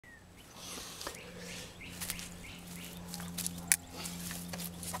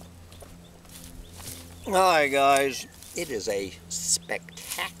Hi guys, it is a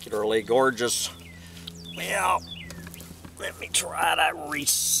spectacularly gorgeous, well, let me try to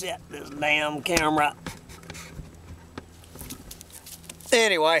reset this damn camera.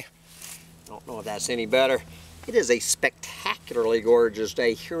 Anyway, I don't know if that's any better. It is a spectacularly gorgeous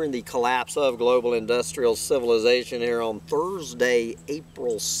day here in the collapse of global industrial civilization here on Thursday,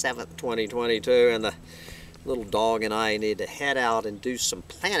 April 7th, 2022, and the little dog and I need to head out and do some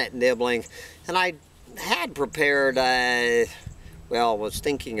planet nibbling. And I had prepared, was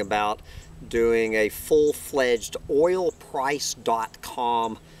thinking about doing a full-fledged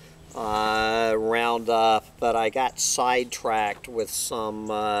oilprice.com roundup, but I got sidetracked with some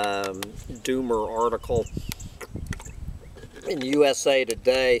doomer article in USA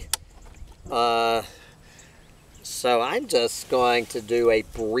Today. So I'm just going to do a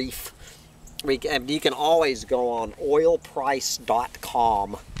brief. You can always go on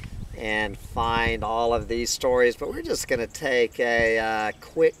oilprice.com and find all of these stories, but we're just going to take a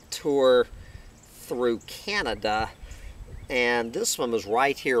quick tour through Canada, and this one was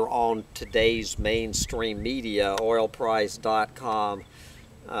right here on today's mainstream media, oilprice.com,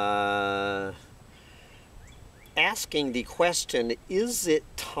 asking the question, is it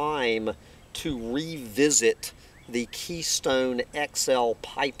time to revisit the Keystone XL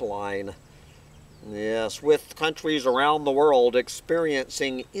pipeline? Yes, with countries around the world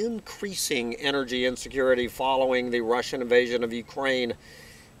experiencing increasing energy insecurity following the Russian invasion of Ukraine,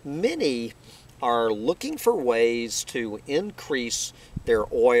 many are looking for ways to increase their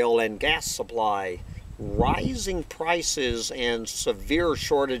oil and gas supply. Rising prices and severe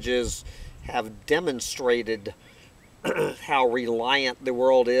shortages have demonstrated how reliant the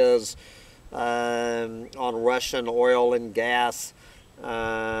world is on Russian oil and gas.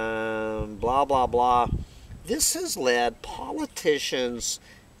 Blah, blah, blah. This has led politicians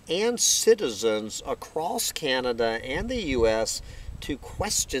and citizens across Canada and the U.S. to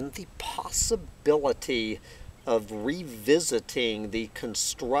question the possibility of revisiting the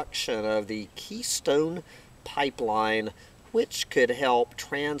construction of the Keystone pipeline, which could help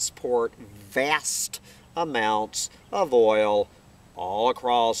transport vast amounts of oil all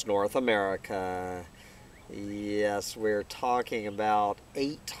across North America. Yes, we're talking about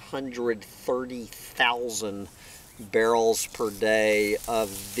 830,000 barrels per day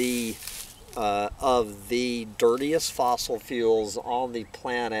of the dirtiest fossil fuels on the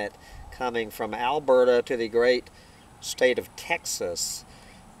planet, coming from Alberta to the great state of Texas.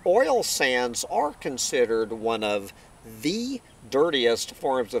 Oil sands are considered one of the dirtiest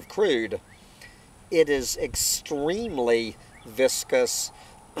forms of crude. It is extremely viscous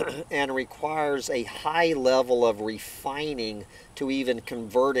and requires a high level of refining to even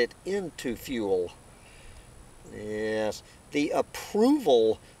convert it into fuel. Yes, the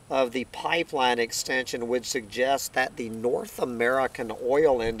approval of the pipeline extension would suggest that the North American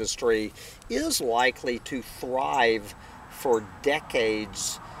oil industry is likely to thrive for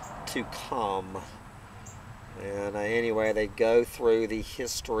decades to come. And anyway, they go through the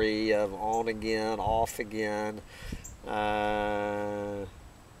history of on again, off again.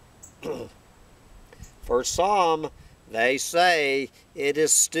 For some, they say it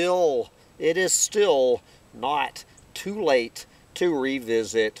is still not too late to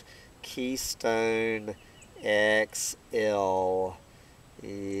revisit Keystone XL.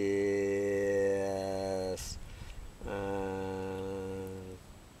 Yes.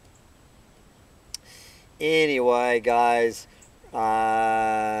 Anyway, guys,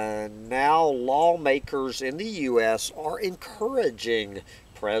 now lawmakers in the U.S. are encouraging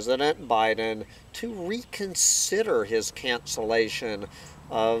President Biden to reconsider his cancellation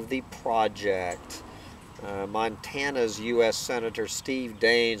of the project. Montana's U.S. Senator Steve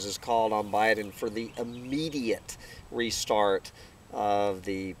Daines has called on Biden for the immediate restart of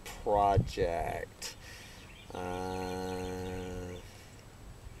the project.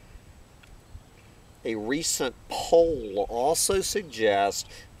 A recent poll also suggests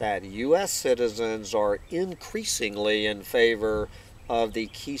that U.S. citizens are increasingly in favor of the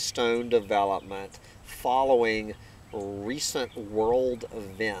Keystone development following recent world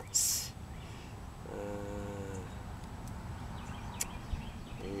events.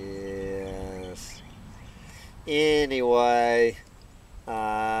 Yes. Anyway,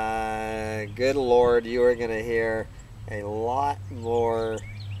 good Lord, you are going to hear a lot more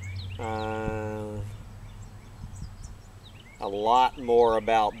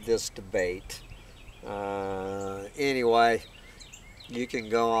about this debate. Anyway, you can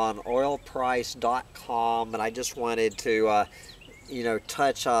go on oilprice.com, and I just wanted to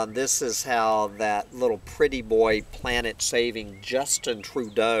touch on, this is how that little pretty boy planet-saving Justin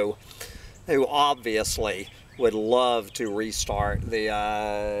Trudeau who obviously would love to restart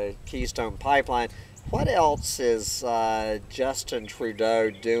the Keystone Pipeline. What else is Justin Trudeau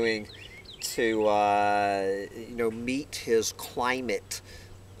doing to meet his climate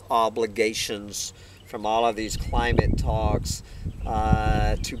obligations from all of these climate talks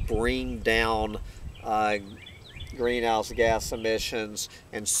to bring down greenhouse gas emissions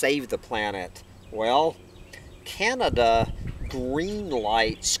and save the planet? Well, Canada green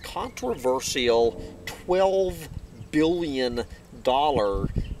lights controversial $12 billion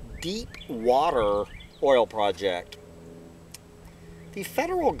deep water oil project. The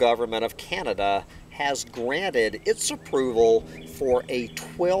federal government of Canada has granted its approval for a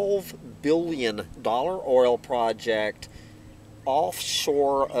 $12 billion oil project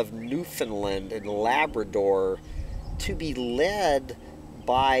offshore of Newfoundland and Labrador to be led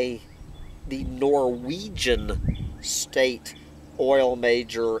by the Norwegian state oil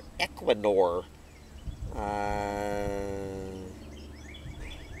major Equinor.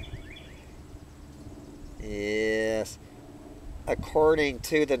 Yes. According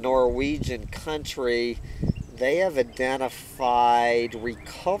to the Norwegian country, they have identified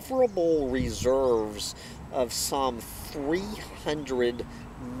recoverable reserves of some 300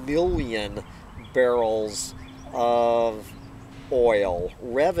 million barrels of oil.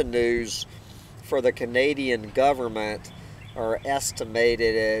 Revenues for the Canadian government are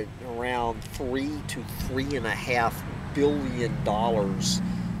estimated at around $3 to $3.5 billion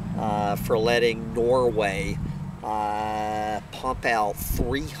for letting Norway pump out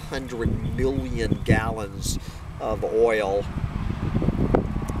 300 million gallons of oil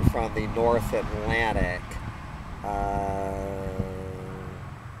from the North Atlantic.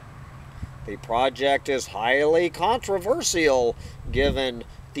 The project is highly controversial given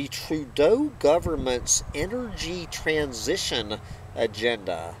the Trudeau government's energy transition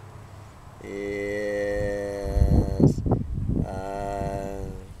agenda. Yes.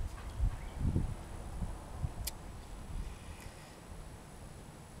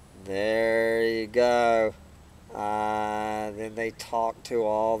 There you go. Then they talk to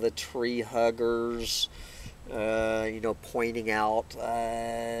all the tree huggers, pointing out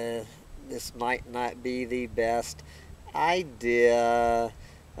this might not be the best idea.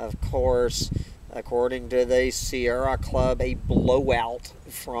 Of course, according to the Sierra Club, a blowout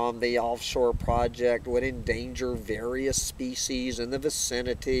from the offshore project would endanger various species in the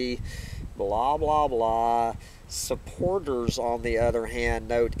vicinity, blah, blah, blah. Supporters, on the other hand,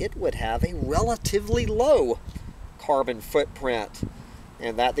 note it would have a relatively low carbon footprint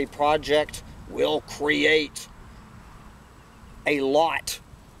and that the project will create a lot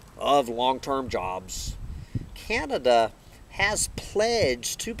of long-term jobs. Canada has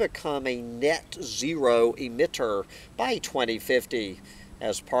pledged to become a net zero emitter by 2050.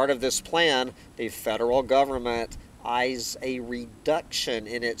 As part of this plan, the federal government eyes a reduction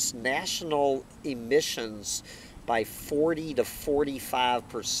in its national emissions by 40 to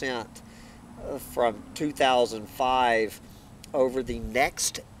 45% from 2005 over the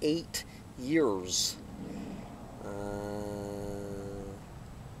next 8 years.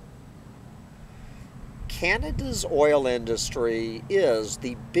 Canada's oil industry is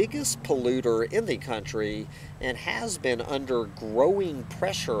the biggest polluter in the country and has been under growing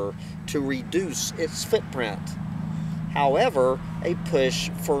pressure to reduce its footprint. However, a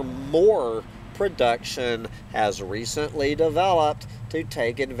push for more production has recently developed to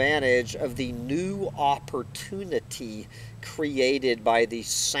take advantage of the new opportunity created by the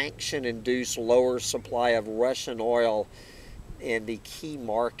sanction-induced lower supply of Russian oil in the key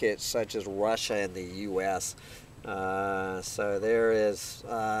markets such as Russia and the U.S. So there is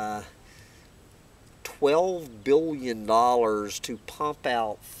 $12 billion to pump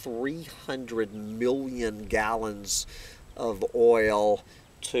out 300 million gallons of oil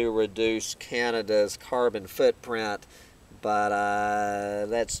to reduce Canada's carbon footprint. But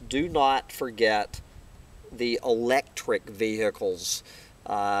let's do not forget the electric vehicles.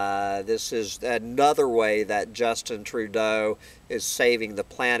 This is another way that Justin Trudeau is saving the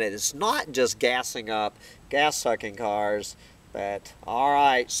planet. It's not just gassing up gas-sucking cars, but, all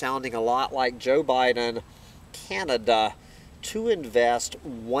right, sounding a lot like Joe Biden, Canada to invest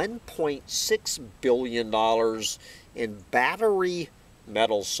 $1.6 billion in battery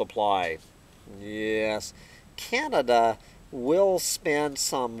metal supply. Yes, Canada will spend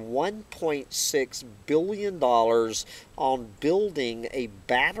some $1.6 billion on building a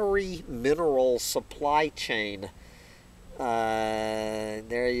battery mineral supply chain.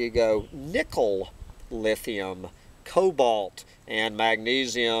 There you go. Nickel, lithium, cobalt, and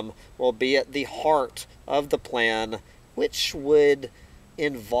magnesium will be at the heart of the plan, which would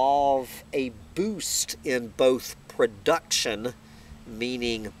involve a boost in both production,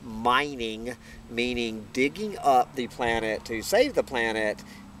 meaning mining, meaning digging up the planet to save the planet,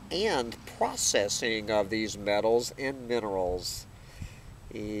 and processing of these metals and minerals.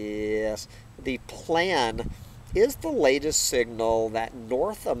 Yes, the plan is the latest signal that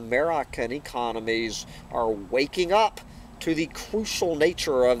North American economies are waking up to the crucial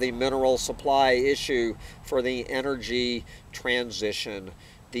nature of the mineral supply issue for the energy transition.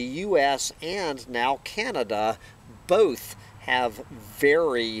 The U.S. and now Canada both have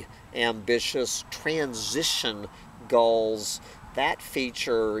very ambitious transition goals that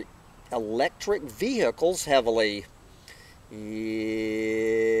feature electric vehicles heavily. Yes,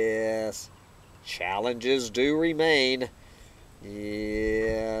 challenges do remain.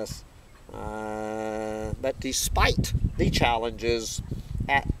 Yes, but despite the challenges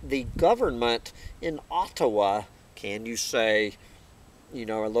at the government in Ottawa, can you say, you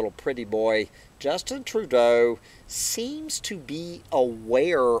know, a little pretty boy, Justin Trudeau seems to be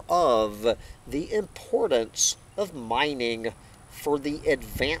aware of the importance of mining for the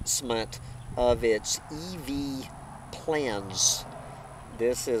advancement of its EV plans.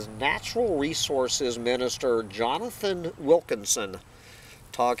 This is Natural Resources Minister Jonathan Wilkinson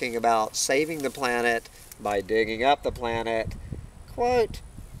talking about saving the planet by digging up the planet. Quote,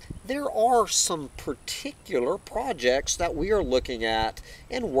 there are some particular projects that we are looking at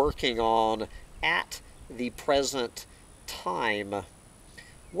and working on at the present time.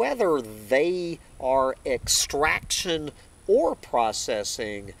 Whether they are extraction or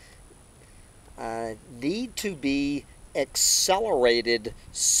processing, need to be accelerated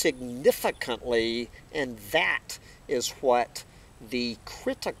significantly, and that is what the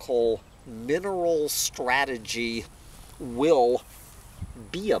critical mineral strategy will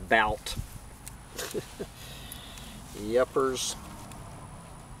be about. Yuppers.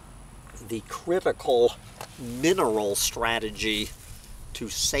 The critical mineral strategy to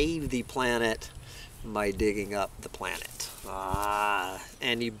save the planet by digging up the planet.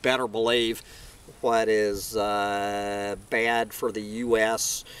 And you better believe what is bad for the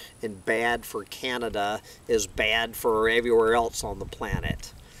U.S. and bad for Canada is bad for everywhere else on the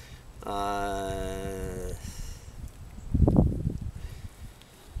planet.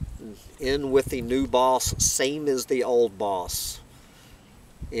 In with the new boss, same as the old boss.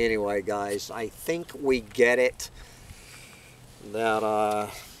 Anyway, guys, I think we get it.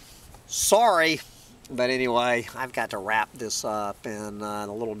 That, sorry. But anyway, I've got to wrap this up, and the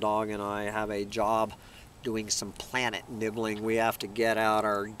little dog and I have a job doing some planet nibbling. We have to get out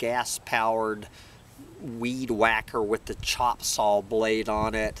our gas-powered weed whacker with the chop saw blade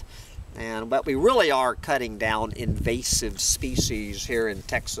on it. But we really are cutting down invasive species here in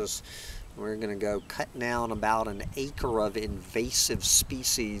Texas. We're going to go cut down about an acre of invasive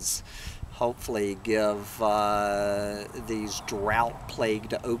species. Hopefully give these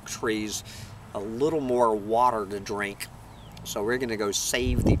drought-plagued oak trees a little more water to drink. So we're going to go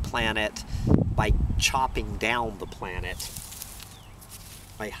save the planet by chopping down the planet.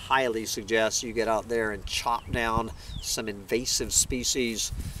 I highly suggest you get out there and chop down some invasive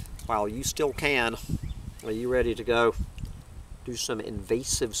species while you still can. Are you ready to go do some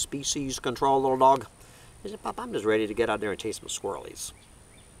invasive species control, little dog? He said, Pop, I'm just ready to get out there and chase some squirrelies.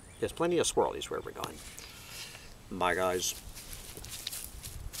 There's plenty of squirrelies wherever we're going. Bye, guys.